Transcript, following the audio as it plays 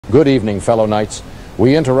Good evening, fellow knights.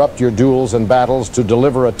 We interrupt your duels and battles to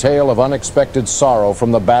deliver a tale of unexpected sorrow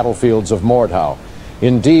from the battlefields of Mordhau.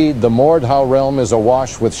 Indeed, the Mordhau realm is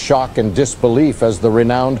awash with shock and disbelief as the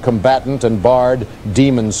renowned combatant and bard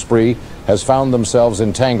Demon Spree has found themselves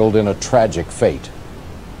entangled in a tragic fate.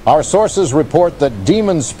 Our sources report that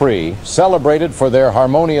Demon Spree, celebrated for their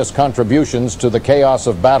harmonious contributions to the chaos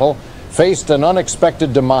of battle, faced an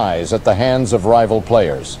unexpected demise at the hands of rival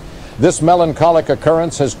players. This melancholic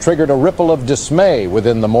occurrence has triggered a ripple of dismay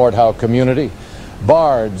within the Mordhau community.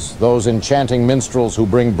 Bards, those enchanting minstrels who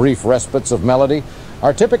bring brief respites of melody,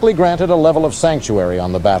 are typically granted a level of sanctuary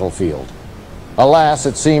on the battlefield. Alas,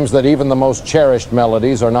 it seems that even the most cherished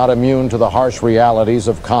melodies are not immune to the harsh realities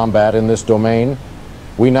of combat in this domain.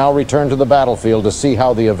 We now return to the battlefield to see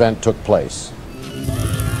how the event took place.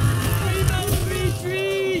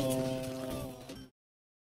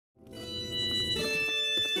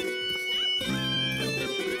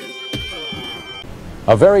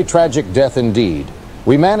 A very tragic death indeed.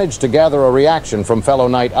 We managed to gather a reaction from fellow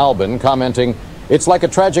knight Albin, commenting, "It's like a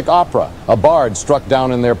tragic opera, a bard struck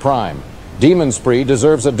down in their prime. Demon Spree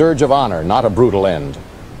deserves a dirge of honor, not a brutal end."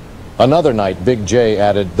 Another knight, Big J,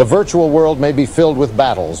 added, "The virtual world may be filled with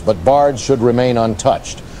battles, but bards should remain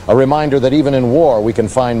untouched. A reminder that even in war we can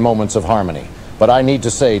find moments of harmony. But I need to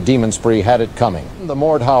say Demon Spree had it coming." In the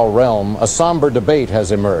Mordhau realm, a somber debate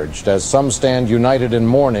has emerged, as some stand united in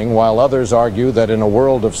mourning, while others argue that in a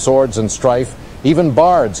world of swords and strife, even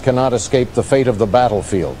bards cannot escape the fate of the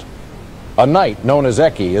battlefield. A knight known as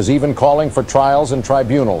Eki is even calling for trials and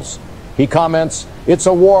tribunals. He comments, "It's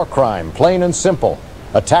a war crime, plain and simple.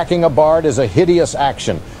 Attacking a bard is a hideous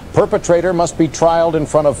action. Perpetrator must be trialed in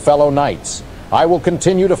front of fellow knights. I will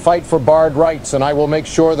continue to fight for bard rights, and I will make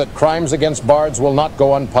sure that crimes against bards will not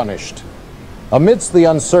go unpunished." Amidst the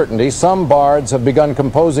uncertainty, some bards have begun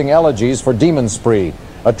composing elegies for Demon Spree,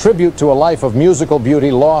 a tribute to a life of musical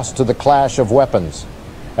beauty lost to the clash of weapons.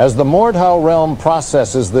 As the Mordhau realm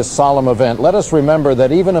processes this solemn event, let us remember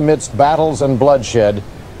that even amidst battles and bloodshed,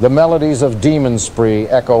 the melodies of Demon Spree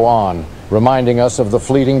echo on, reminding us of the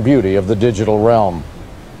fleeting beauty of the digital realm.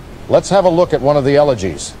 Let's have a look at one of the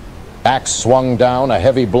elegies. Axe swung down, a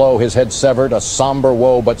heavy blow, his head severed, a somber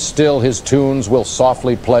woe, but still his tunes will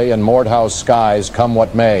softly play in Mordhau's skies, come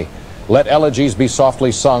what may. Let elegies be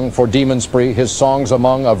softly sung for Demon Spree, his songs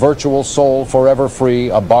among a virtual soul forever free,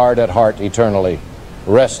 a bard at heart eternally.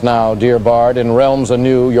 Rest now, dear bard, in realms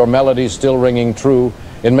anew, your melodies still ringing true.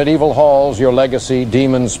 In medieval halls, your legacy,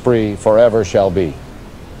 Demon Spree, forever shall be.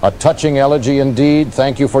 A touching elegy indeed.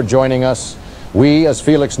 Thank you for joining us. We, as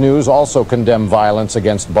Felix News, also condemn violence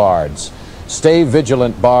against bards. Stay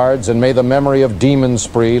vigilant, bards, and may the memory of Demon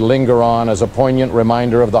Spree linger on as a poignant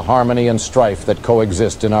reminder of the harmony and strife that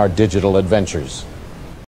coexist in our digital adventures.